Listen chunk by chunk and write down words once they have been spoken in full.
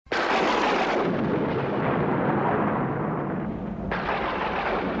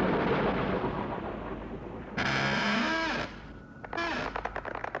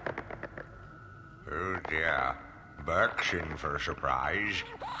in for a surprise.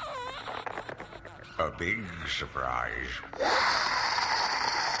 A big surprise.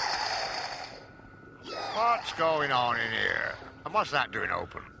 What's going on in here? And what's that doing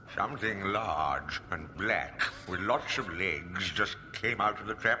open? Something large and black with lots of legs just came out of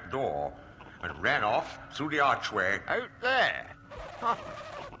the trap door and ran off through the archway. Out there? Huh.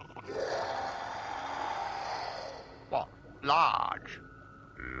 What? Large?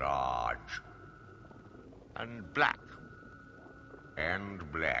 Large. And black?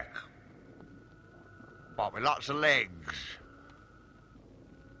 And black. What, with lots of legs?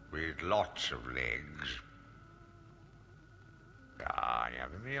 With lots of legs. Ah, you're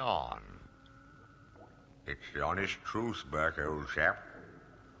having me on. It's the honest truth, Burke, old chap.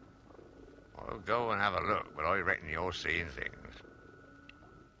 Well, go and have a look, but I reckon you're seeing things.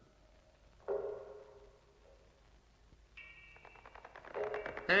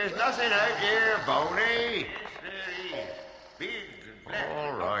 There's nothing out here, Boney. Yes, there is. Big and black.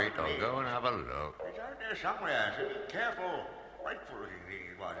 All right, I'll go and have a look. It's out there somewhere, so be careful. Frightful looking thing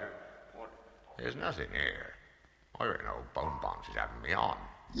it was. What? There's nothing here. I reckon old Bone Bones is having me on.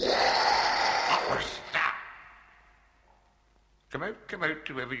 What was that? Come out,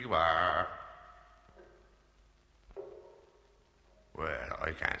 whoever you are. Well,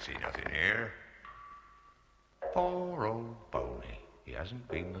 I can't see nothing here. Poor old Boney. He hasn't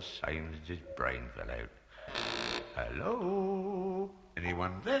been the same since his brain fell out. Hello?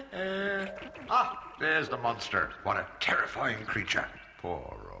 Anyone there? Ah, there's the monster. What a terrifying creature.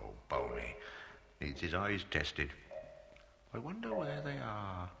 Poor old Boney. Needs his eyes tested. I wonder where they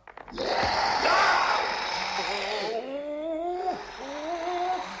are.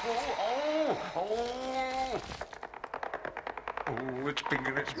 Oh, it's pink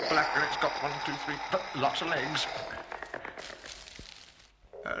and it's black and it's got 1, 2, 3, lots of legs.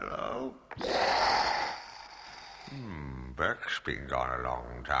 Hello? Burke's been gone a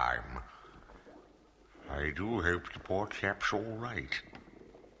long time. I do hope the poor chap's all right.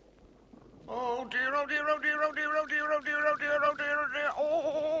 Oh dear, oh dear, oh dear, oh dear, oh dear, oh dear, oh dear, oh dear, oh dear,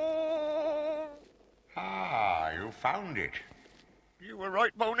 oh! Ah, you found it. You were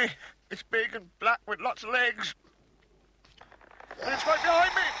right, Boney. It's big and black with lots of legs. And it's right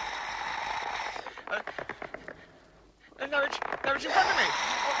behind me. And now it's in front of me.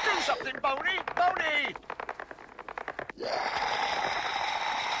 Oh, do something, Boney! Boney!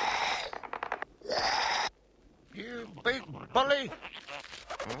 You big bully!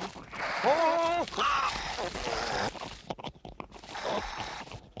 Oh!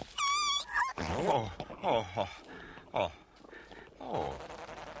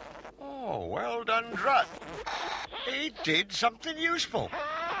 Oh, well done, Drut. He did something useful.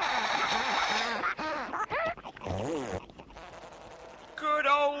 Good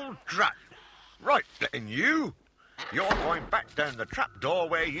old Drut. Right, then you're going back down the trapdoor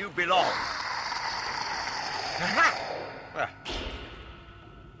where you belong. Well,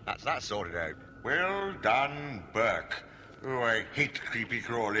 that's that sorted out. Well done, Burke. Oh, I hate creepy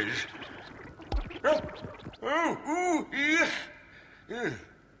crawlies.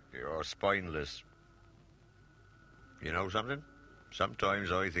 You're spineless. You know something?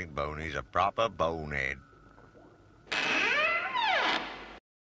 Sometimes I think Boney's a proper bonehead.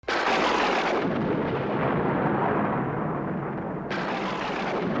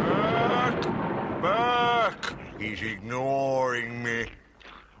 Burke! He's ignoring me.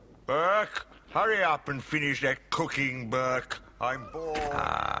 Burke, hurry up and finish that cooking, Burke. I'm bored.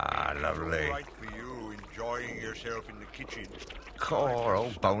 Ah, lovely. All right for you, enjoying yourself in the kitchen. Poor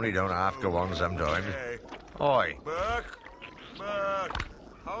old Boney don't half go on sometimes. Hey, Oi. Burke,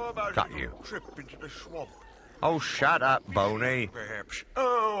 how about Got a you. trip into the swamp? Oh, shut up, Boney. Perhaps.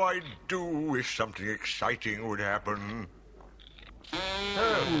 Oh, I do wish something exciting would happen.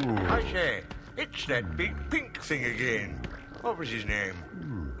 Oh, I say, it's that big pink thing again. What was his name?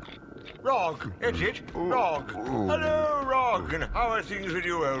 Rog, that's it, Rog. Hello, Rog, and how are things with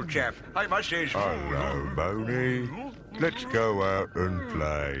you, old chap? I must say it's... Hello, Boney. Let's go out and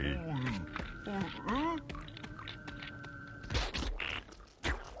play.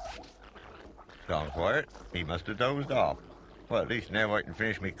 Gone quiet. He must have dozed off. Well, at least now I can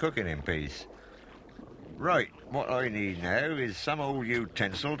finish me cooking in peace. Right, what I need now is some old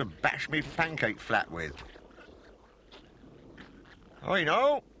utensil to bash me pancake flat with. I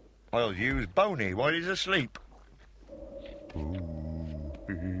know. I'll use Boney while he's asleep.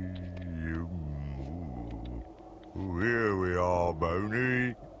 Here we are,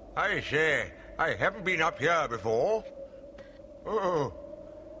 Boney. I say, I haven't been up here before. Oh,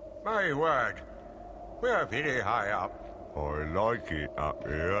 my word. We're very high up. I like it up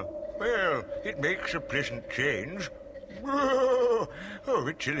here. Well, it makes a pleasant change. Oh, a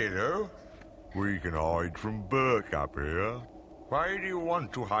bit chilly, though. We can hide from Burke up here. Why do you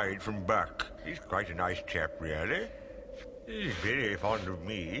want to hide from Buck? He's quite a nice chap, really. He's very fond of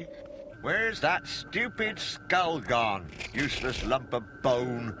me. Where's that stupid skull gone? Useless lump of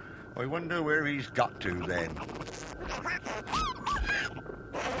bone. I wonder where he's got to, then.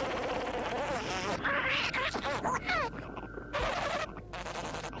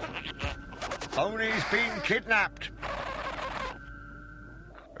 Boney's been kidnapped.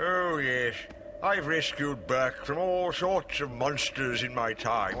 Oh, yes. I've rescued Buck from all sorts of monsters in my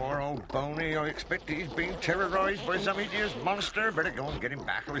time. Poor old Boney. I expect he's been terrorised by some hideous monster. Better go and get him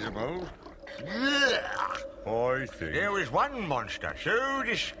back, I suppose. I think... There was one monster so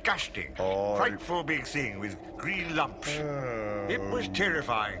disgusting. Frightful big thing with green lumps. It was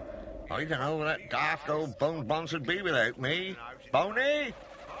terrifying. I don't know where that daft old bone bonds would be without me. Boney?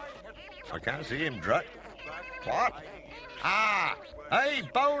 I can't see him, Drut. What? Ah! Hey,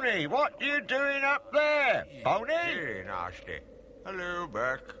 Boney, what you doing up there? Boney? Very nasty. Hello,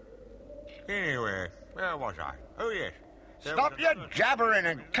 Buck. Anyway, where was I? Oh, yes. Stop your jabbering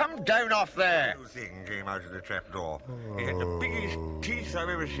and come down off there. New thing came out of the trapdoor. It had the biggest teeth I've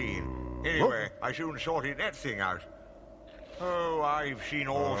ever seen. Anyway, I soon sorted that thing out. Oh, I've seen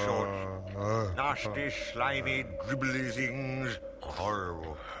all sorts. Nasty, slimy, dribbly things.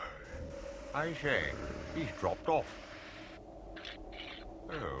 Horrible. I say, he's dropped off.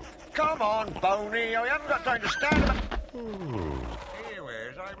 Oh. Come on, Boney. I haven't got time to stand. Anyway,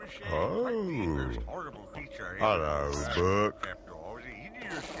 as I was saying, the most horrible creature. Hello, Burke. Trapdoor was a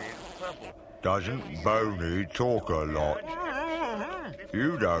hideous shade of purple. Doesn't Boney talk a lot?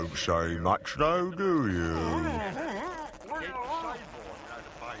 You don't say much, though, do you?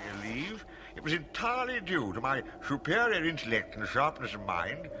 Leave. It was entirely due to my superior intellect and sharpness of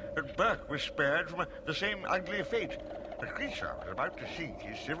mind that Burke was spared from the same ugly fate. The creature was about to sink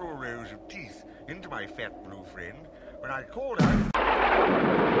his several rows of teeth into my fat blue friend when I called out...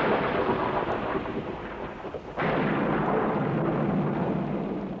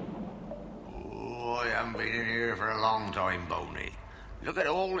 Oh, I haven't been in here for a long time, Boney. Look at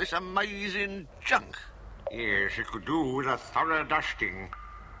all this amazing junk. Yes, it could do with a thorough dusting.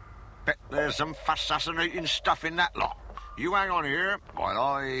 Bet there's some fascinating stuff in that lot. You hang on here while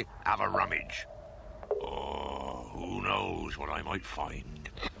I have a rummage. Oh, who knows what I might find.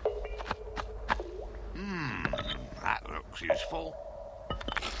 That looks useful.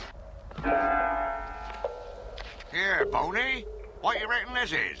 Here, Boney, what you reckon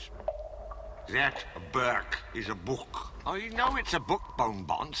this is? That, Burke, is a book. I know it's a book, Bone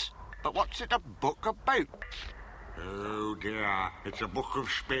Bonce, but what's it a book about? Oh, dear, it's a book of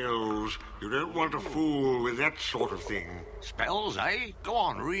spells. You don't want to fool with that sort of thing. Spells, eh? Go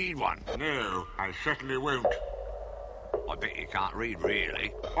on, read one. No, I certainly won't. I bet you can't read,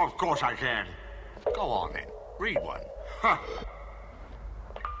 really. Of course I can. Go on, then. Read one. Ha!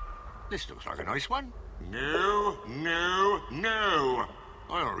 This looks like a nice one. No, no, no.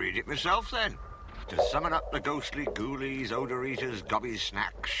 I'll read it myself, then. To summon up the ghostly ghoulies, odor eaters, gobby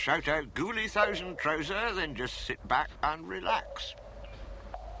snacks, shout out Ghoulie Thousand Trouser, then just sit back and relax.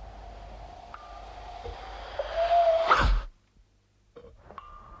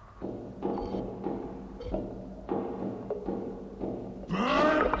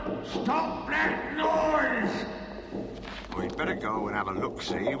 Stop that noise! We'd better go and have a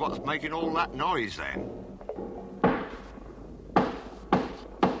look-see what's making all that noise, then.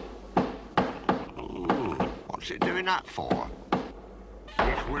 Ooh, what's it doing that for?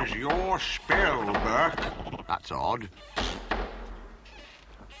 It was your spell, Burke. That's odd.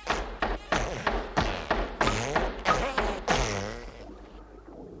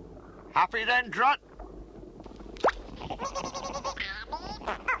 Happy then, Drut?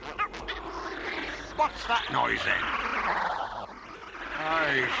 What's that noise, then?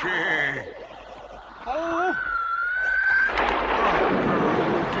 I say. Oh!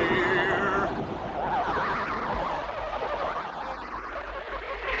 Oh, dear.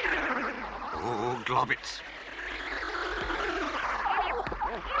 Oh, globbits.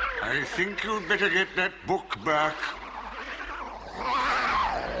 I think you'd better get that book back.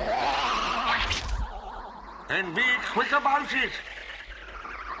 And be quick about it.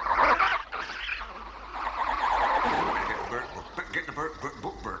 Get the book,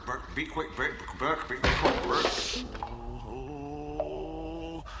 Burke. Be quick, Burke. Be quick, Burke.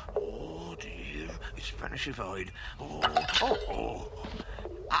 Oh, dear. It's vanishified. Oh.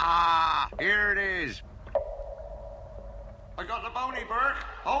 Ah, here it is. I got the bony, Burke.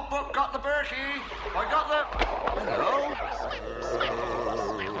 Old book got the Burkie. I got the... Hello?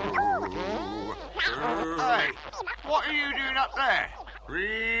 Hey, What are you doing up there?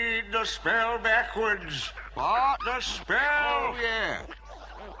 Read the spell backwards. What? The spell? Oh, yeah.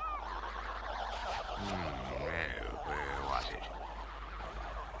 Where was it?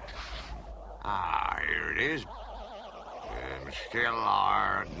 Here it is. Still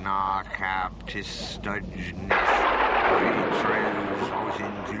are narcab tis studge nest. Trails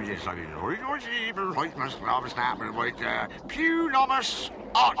into this. I didn't know. What's evil? Right, must love snap and white. Pew nomus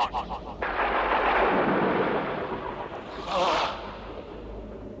odd.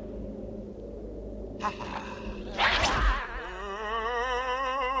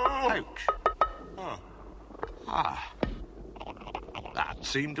 Ouch. That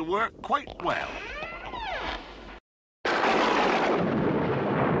seemed to work quite well.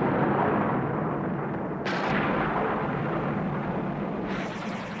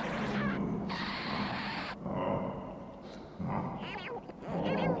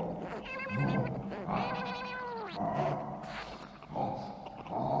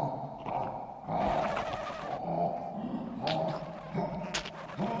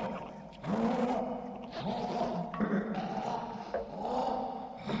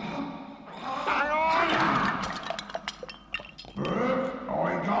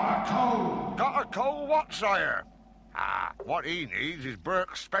 Got a cold what, sire? What he needs is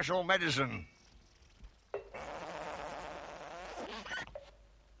Burke's special medicine.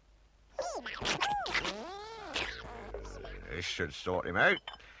 This should sort him out.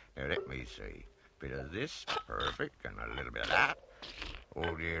 Now, let me see. Bit of this, perfect, and a little bit of that.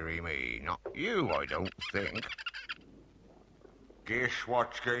 Oh, dearie me, not you, I don't think. Guess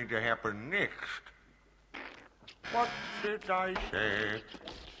what's going to happen next? What did I say?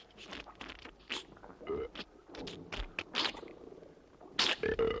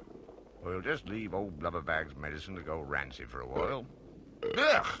 We'll just leave old Blubberbag's medicine to go rancid for a while.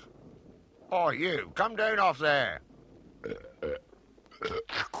 Ugh! Oh, you, come down off there.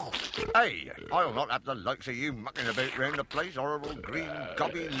 Hey, I'll not have the likes of you mucking about round the place, horrible green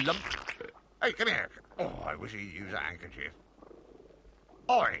gobby lump. Hey, come here. Oh, I wish he'd use a handkerchief.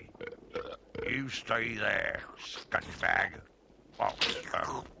 Oi! You stay there, scumbag. Oh.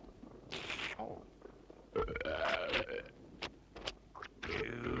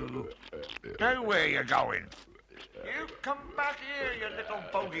 You... Now where you going? You come back here, you little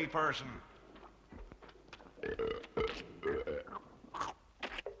bogey person.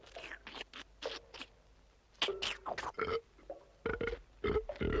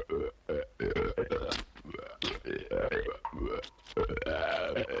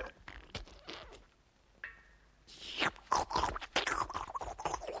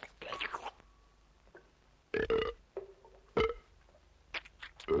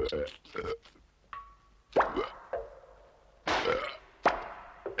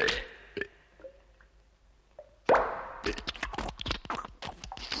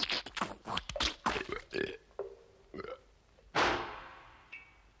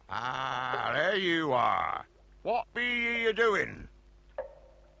 There you are. What be you doing?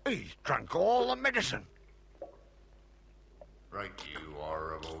 He's drunk all the medicine. Right, you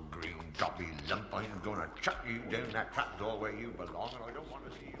horrible green gobby lump. I'm gonna chuck you down that trapdoor where you belong, and I don't want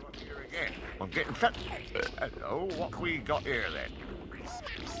to see you up here again. I'm getting fat. Hello, what we got here then?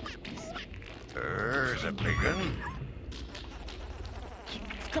 There's a big one.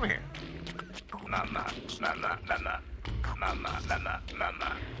 Come here. Mama, mama, mama, mama, mama,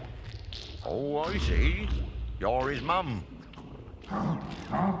 mama. Oh, I see. You're his mum.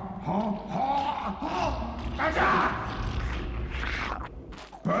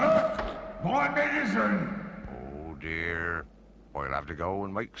 My medicine! Oh, dear. I'll have to go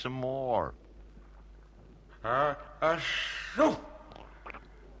and make some more.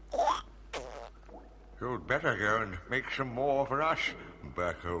 You'd better go and make some more for us,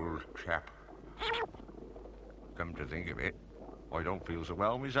 back old chap. Come to think of it, I don't feel so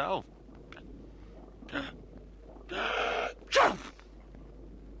well myself.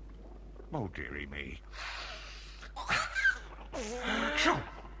 Oh, dearie me.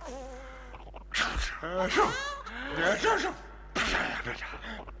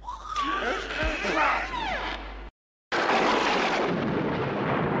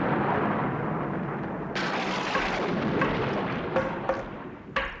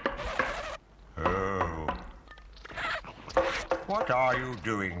 Oh. What are you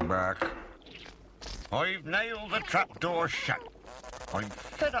doing, Burke? I've nailed the trapdoor shut. I'm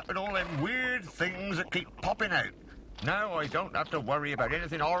fed up with all them weird things that keep popping out. Now I don't have to worry about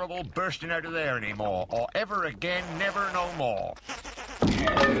anything horrible bursting out of there anymore, or ever again, never no more.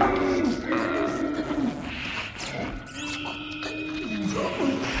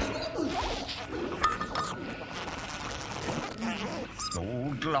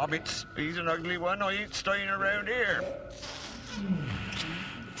 globbits. He's an ugly one. I ain't staying around here.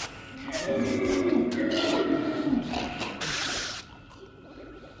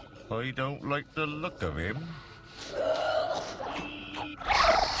 I don't like the look of him.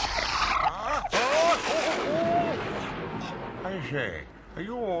 I say, are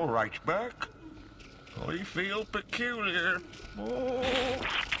you all right, Burke? I feel peculiar.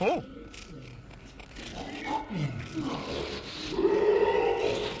 Oh.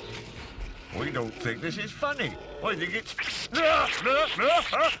 I don't think this is funny. I think it's...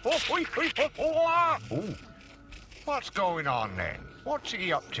 Oh. What's going on then? What's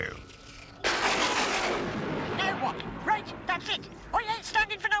he up to? Now what? Right, that's it. I ain't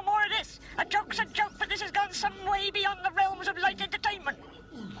standing for no more of this. A joke's a joke, but this has gone some way beyond the realms of light entertainment.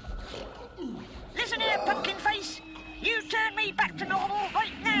 Listen here, pumpkin face. You turn me back to normal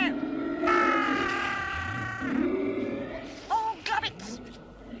right now. Oh, globbits.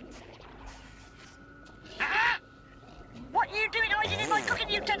 What are you doing hiding in my cooking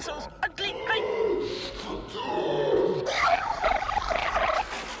utensils? Ugly creep.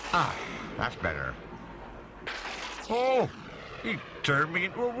 Ah, that's better. Oh, he turned me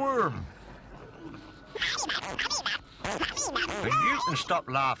into a worm. And you can stop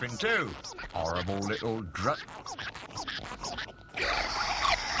laughing too, horrible little drut.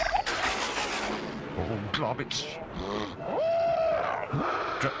 Oh, globbits.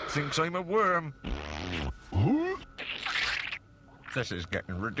 Drut thinks I'm a worm. This is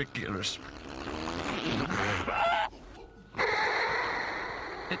getting ridiculous.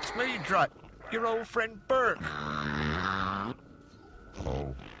 It's me, Drut, your old friend Burke.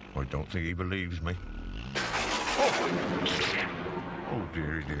 Oh, I don't think he believes me. Oh,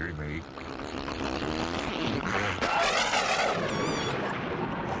 dearie, dearie me.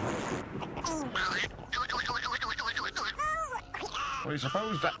 I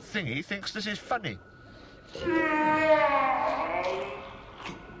suppose that thingy thinks this is funny.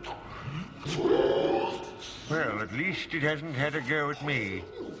 Well, at least it hasn't had a go at me.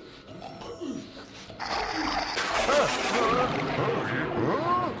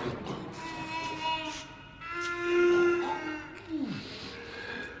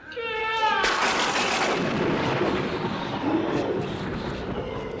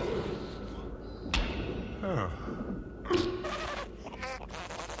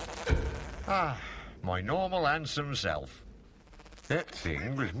 My normal handsome self. That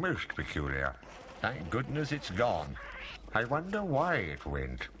thing was most peculiar. Thank goodness it's gone. I wonder why it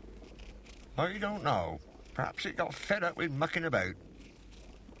went. I don't know. Perhaps it got fed up with mucking about.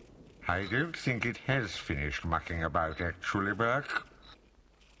 I don't think it has finished mucking about, actually, Burke.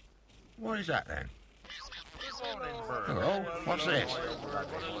 What is that, then? Hello, what's this?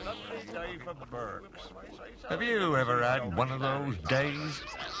 Have you ever had one of those days?